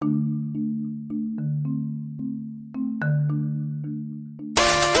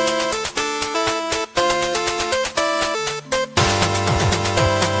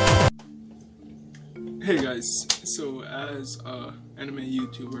anime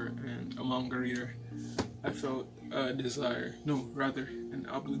YouTuber and a manga reader, I felt a desire, no, rather an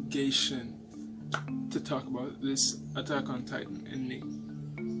obligation to talk about this Attack on Titan ending.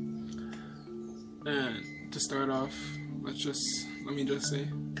 And to start off, let me just say,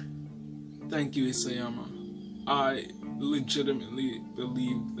 thank you, Isayama. I legitimately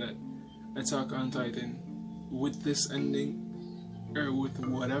believe that Attack on Titan, with this ending, or with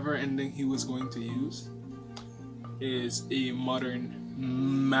whatever ending he was going to use, is a modern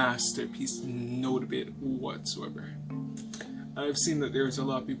masterpiece, no debate whatsoever. I've seen that there's a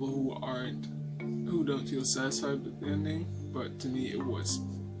lot of people who don't feel satisfied with the ending, but to me it was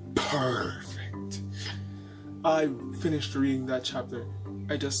perfect. I finished reading that chapter.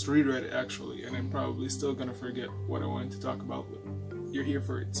 I just reread it actually, and I'm probably still gonna forget what I wanted to talk about, but you're here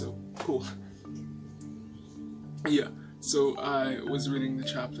for it, so cool. Yeah, so I was reading the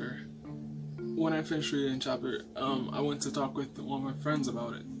chapter. When I finished reading the chapter, I went to talk with one of my friends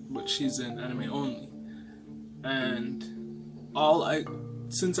about it, but she's in anime only. And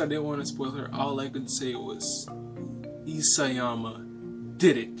since I didn't want to spoil her, all I could say was Isayama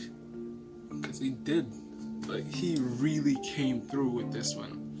did it. Because he did. Like, he really came through with this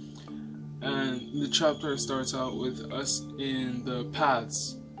one. And the chapter starts out with us in the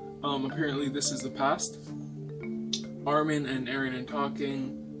past. Apparently this is the past. Armin and Eren are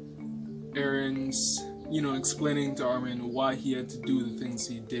talking. Eren's, explaining to Armin why he had to do the things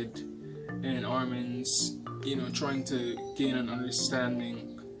he did. And Armin's, trying to gain an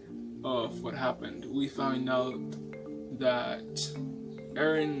understanding of what happened. We find out that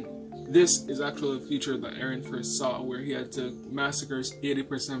this is actually a future that Eren first saw, where he had to massacre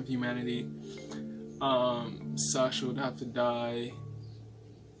 80% of humanity. Sasha would have to die.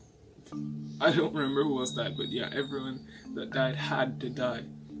 I don't remember who else died, but yeah, everyone that died had to die.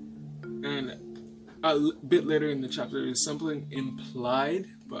 And a bit later in the chapter, there's something implied,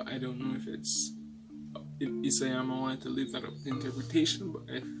 but I don't know if Isayama wanted to leave that up to interpretation, but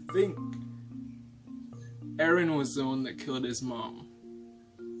I think Eren was the one that killed his mom.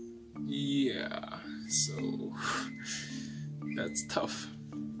 Yeah, so that's tough.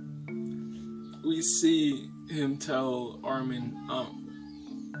 We see him tell Armin,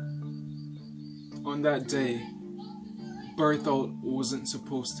 on that day, Bertholdt wasn't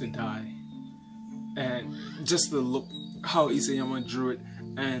supposed to die. And just the look, how Isayama drew it,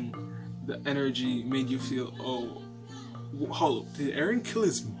 and the energy made you feel, oh, hold up, did Eren kill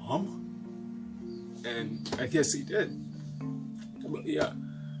his mom? And I guess he did. But yeah,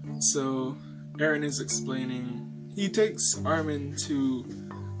 so Eren is explaining, he takes Armin to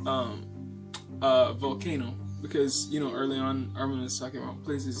a volcano, because, early on Armin was talking about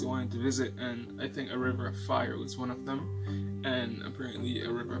places he wanted to visit, and I think a river of fire was one of them. And apparently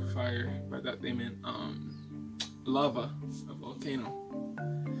a river of fire, by that they meant lava, a volcano.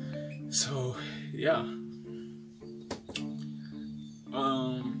 So yeah,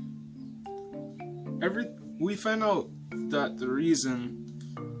 we find out that the reason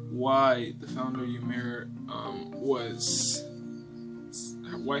why the founder Ymir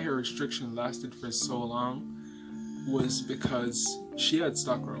why her restriction lasted for so long was because she had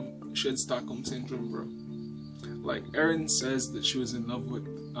Stockholm syndrome, bro. Like, Eren says that she was in love with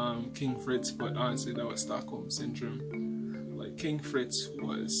King Fritz, but honestly that was Stockholm syndrome. Like, King Fritz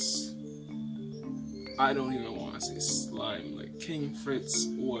was, I don't even want to say slime. Like, King Fritz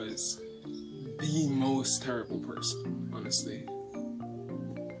was the most terrible person, honestly.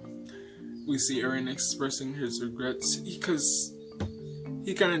 We see Eren expressing his regrets because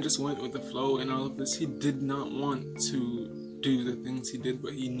he kind of just went with the flow in all of this. He did not want to do the things he did,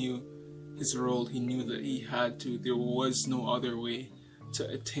 but he knew his role. He knew that he had to. There was no other way to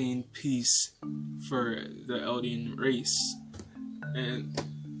attain peace for the Eldian race. And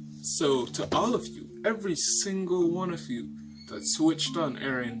so to all of you, every single one of you that switched on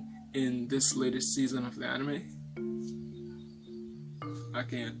Eren in this latest season of the anime, I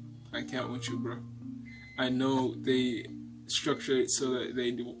can't with you, bro. I know they structure it so that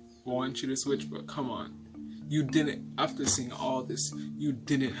they want you to switch, but come on. You didn't, after seeing all this, you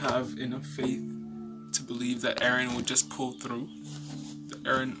didn't have enough faith to believe that Eren would just pull through.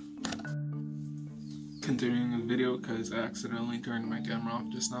 Continuing the video, because I accidentally turned my camera off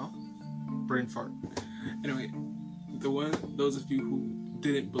just now. Brain fart. Anyway, those of you who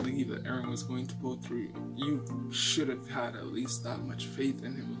didn't believe that Eren was going to pull through, you should have had at least that much faith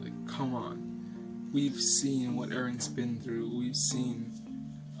in him. Like, come on. We've seen what Eren's been through. We've seen,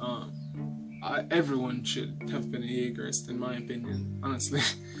 everyone should have been a Jaegerist, in my opinion, honestly.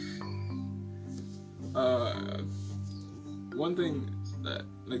 One thing that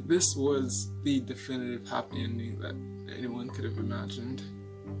like this was the definitive happy ending that anyone could have imagined,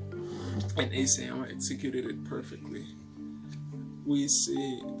 and Isayama executed it perfectly. We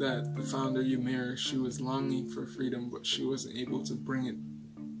see that the founder Ymir, she was longing for freedom, but she wasn't able to bring it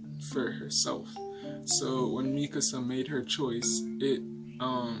for herself. So when Mikasa made her choice, it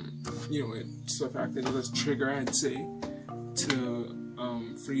it sort of acted as a trigger, I'd say, to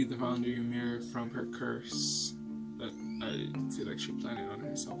free the founder Ymir from her curse that I feel like she planted on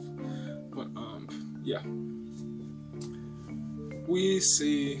herself. But yeah, we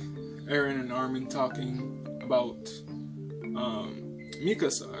see Eren and Armin talking about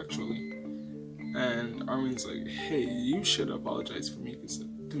Mikasa actually, and Armin's like, "Hey, you should apologize to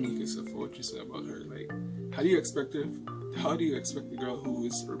Mikasa for what you said about her. Like, how do you expect a girl who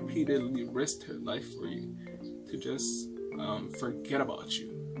has repeatedly risked her life for you to just forget about you?"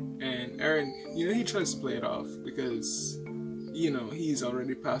 And Eren, he tries to play it off because he's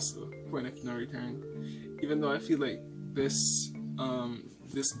already past the point of no return. Even though I feel like this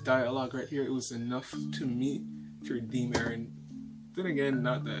dialogue right here, it was enough to me to redeem Eren. Then again,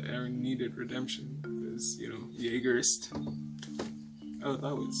 not that Eren needed redemption, because Jaegerist. Oh,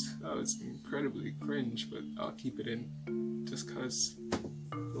 that was incredibly cringe, but I'll keep it in just cause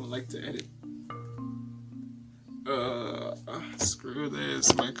I don't like to edit. Screw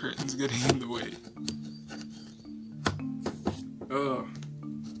this, my curtain's getting in the way.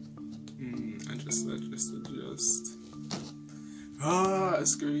 Adjust.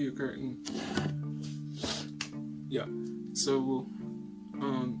 Screw you, curtain. Yeah, so,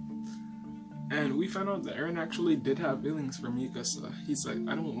 and we found out that Eren actually did have feelings for Mikasa. He's like,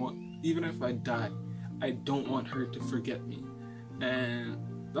 even if I die, I don't want her to forget me. And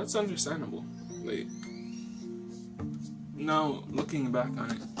that's understandable. Like, now, looking back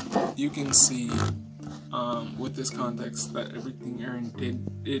on it, you can see, with this context, that everything Eren did,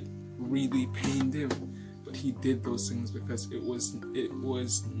 it really pained him. But he did those things because it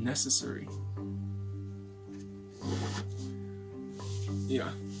was necessary.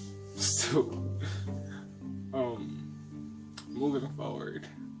 Yeah. So, moving forward.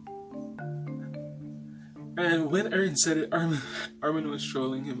 And when Eren said it, Armin was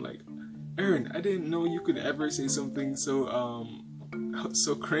trolling him like, "Eren, I didn't know you could ever say something so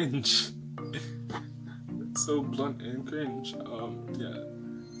cringe." So blunt and cringe. Yeah.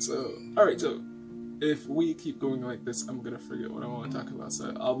 So, alright, so if we keep going like this, I'm gonna forget what I want to talk about.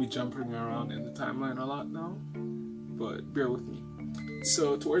 So I'll be jumping around in the timeline a lot now, but bear with me.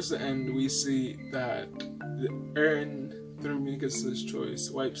 So towards the end, we see that Eren, through Mikasa's choice,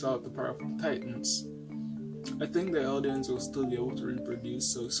 wipes out the power of the Titans. I think the Eldians will still be able to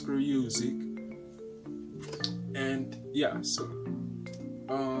reproduce, so screw you, Zeke. And yeah, so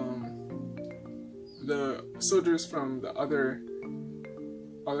the soldiers from the other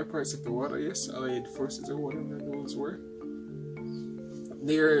parts of the world, I guess, Allied forces or whatever those were,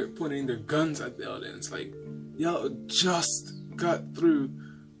 they're pointing their guns at the Eldians, like, y'all just got through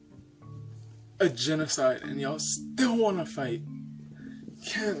a genocide and y'all still want to fight.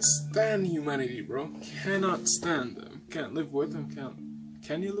 Can't stand humanity, bro. Cannot stand them. Can't live with them.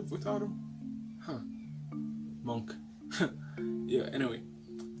 Can you live without them? Huh. Monk. Yeah, anyway.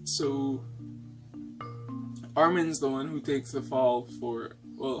 So Armin's the one who takes the fall for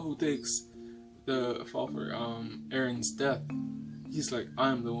Eren's death. He's like,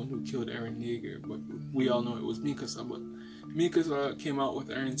 I'm the one who killed Eren Yeager, but we all know it was Mikasa. But Mikasa came out with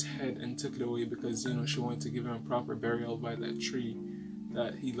Eren's head and took it away because she wanted to give him a proper burial by that tree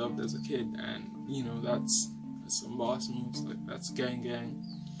that he loved as a kid, and that's some boss moves. Like, that's gang.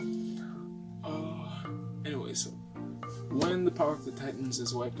 Anyway, so when the power of the Titans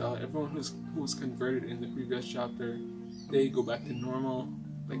is wiped out, everyone who was converted in the previous chapter, they go back to normal,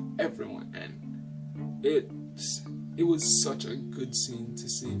 like everyone, and it was such a good scene to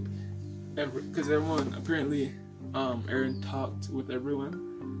see, because everyone apparently Eren talked with everyone.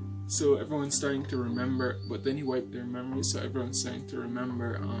 So everyone's starting to remember, but then he wiped their memories, so everyone's starting to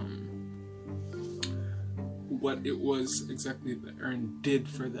remember what it was exactly that Eren did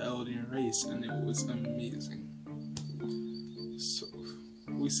for the Eldian race, and it was amazing. So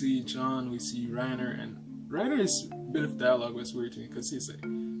we see John, we see Reiner, and Reiner's bit of dialogue was weird to me because he's like,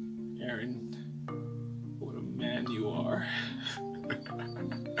 Eren, what a man you are.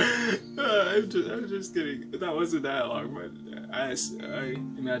 I'm just kidding. That was a dialogue, but I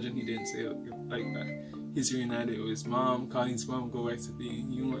imagine he didn't say it like that. He's reunited with his mom. Connie's mom goes back to being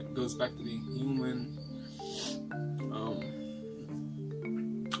human.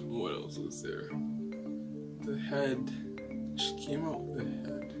 What else was there? The head. She came out with the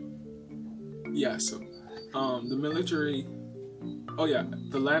head. Yeah. So, the military. oh yeah,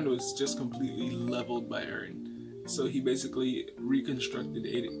 the land was just completely leveled by Eren. So he basically reconstructed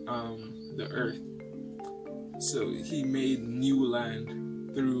the earth. So he made new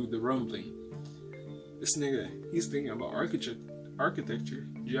land through the rumbling. This nigga, he's thinking about architecture,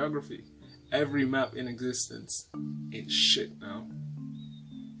 geography. Every map in existence ain't shit now.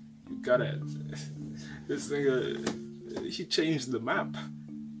 You gotta. This nigga, he changed the map.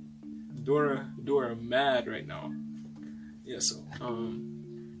 Dora mad right now. Yeah, so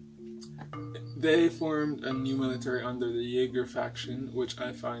they formed a new military under the Jaeger faction, which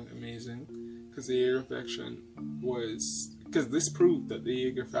I find amazing, because the Jaeger faction because this proved that the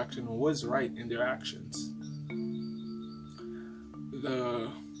Jaeger faction was right in their actions.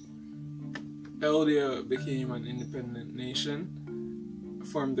 The Eldia became an independent nation,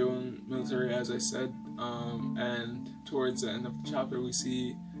 formed their own military, as I said, and towards the end of the chapter we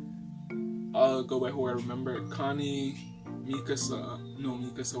see, I'll go by who I remember, Connie, Mikasa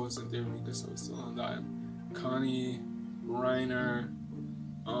wasn't there, Mikasa was still on that. Connie, Reiner,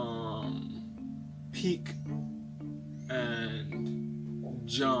 Peak, and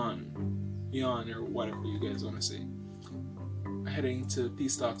Jan, or whatever you guys want to say, heading to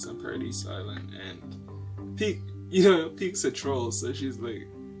peace talks on Paradise Island. And Peak, Peak's a troll, so she's like,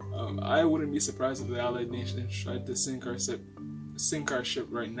 I wouldn't be surprised if the Allied nations tried to sink our ship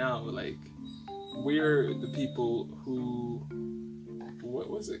right now. Like, we're the people who,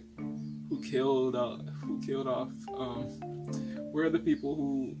 who killed off, we're the people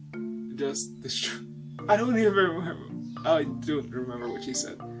who just destroyed. I don't remember what she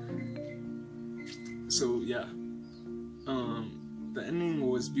said. So yeah, the ending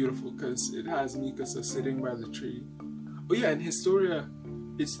was beautiful because it has Mikasa sitting by the tree. Oh yeah, in Historia,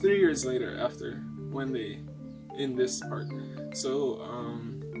 it's 3 years later after when they, in this part. So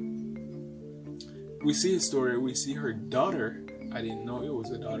we see Historia, we see her daughter. I didn't know it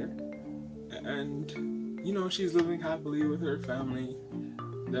was a daughter. And, she's living happily with her family.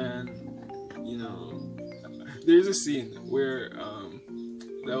 Then, there's a scene where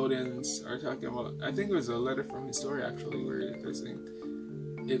the audience are talking about, I think it was a letter from Historia actually, where they're saying,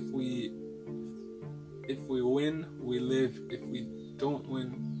 if we win, we live. If we don't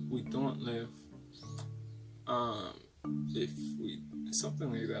win, we don't live. If we, something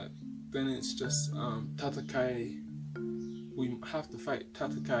like that. Then it's just Tatakai. We have to fight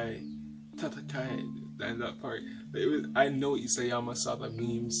Tatakai, and that part. I know Isayama saw the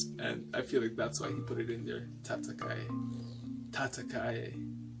memes, and I feel like that's why he put it in there. Tatakai,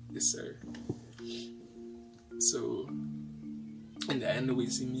 yes sir. So in the end, we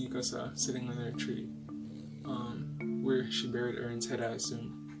see Mikasa sitting on her tree, where she buried Eren's head, I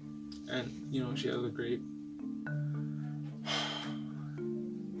assume, and she has a grave.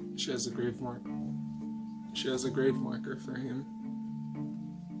 She has a grave mark. She has a grave marker for him.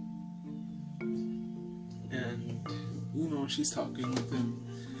 And, she's talking with him.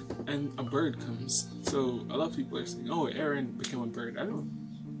 And a bird comes. So, a lot of people are saying, oh, Eren became a bird.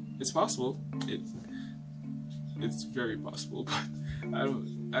 It's possible. It's very possible, but I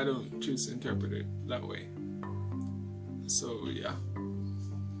don't choose to interpret it that way. So, yeah.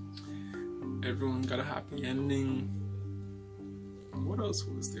 Everyone got a happy ending. What else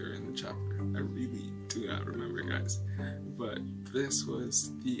was there in the chapter? I really do not remember, guys. But this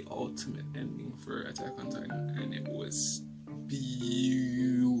was the ultimate ending for Attack on Titan, and it was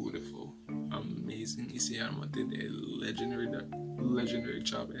beautiful, amazing. Isayama did a legendary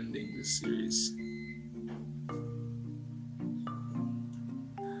job ending this series.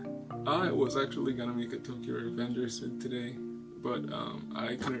 I was actually gonna make a Tokyo Revengers vid today, but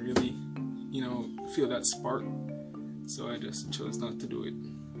I couldn't really, feel that spark. So I just chose not to do it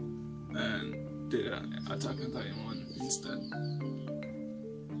and did an Attack on Titan one instead.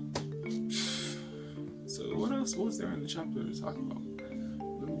 So what else was there in the chapter to talk about?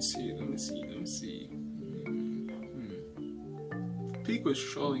 Let me see. Peak was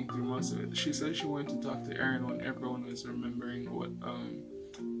trolling through most of it. She said she wanted to talk to Eren when everyone was remembering what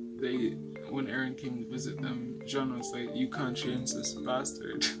when Eren came to visit them. John was like, "You conscientious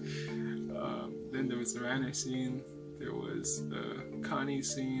bastard." Then there was the Reiner scene. There was the Connie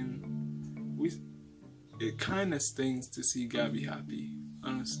scene. It kind of stings to see Gabby happy,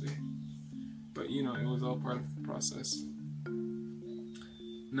 honestly. But it was all part of the process.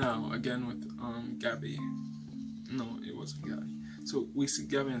 Now, again with Gabby. No, it wasn't Gabby. So we see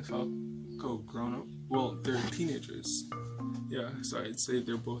Gabby and Falco grown up. Well, they're teenagers. Yeah, so I'd say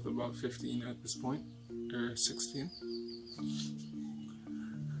they're both about 15 at this point, or 16.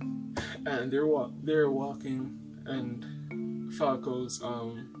 And they're walking, and Falco's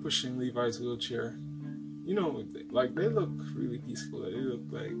pushing Levi's wheelchair, you know, like they look really peaceful. They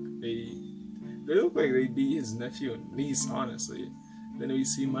look like they'd be his nephew and niece, honestly. Then we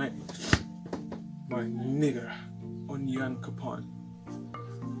see my nigger, Onion Capone.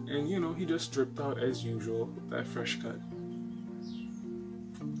 And you know, he just stripped out as usual with that fresh cut.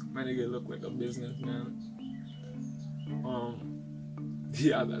 My nigga looked like a businessman.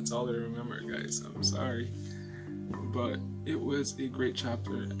 Yeah, that's all I remember, guys. I'm sorry. But it was a great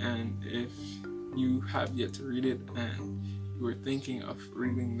chapter, and if you have yet to read it and you were thinking of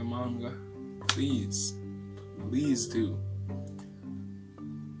reading the manga, please do.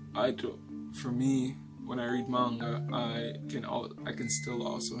 For me, when I read manga, I can still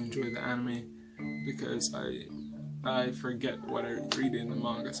also enjoy the anime, because I forget what I read in the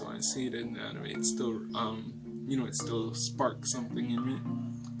manga, so when I see it in the anime, it still it still sparks something in me,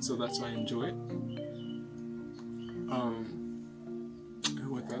 so that's why I enjoy it. And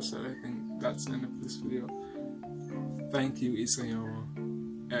with that said, I think that's the end of this video. Thank you, Isayama.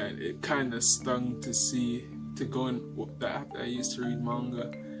 And it kind of stung to go in the app that I used to read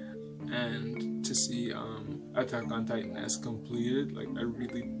manga and to see Attack on Titan as completed. Like, I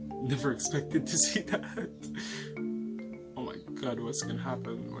really never expected to see that. Oh my god, what's gonna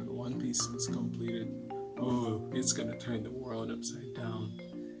happen when One Piece is completed? Oh, it's gonna turn the world upside down.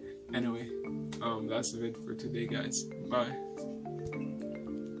 Anyway, that's it for today, guys. Bye.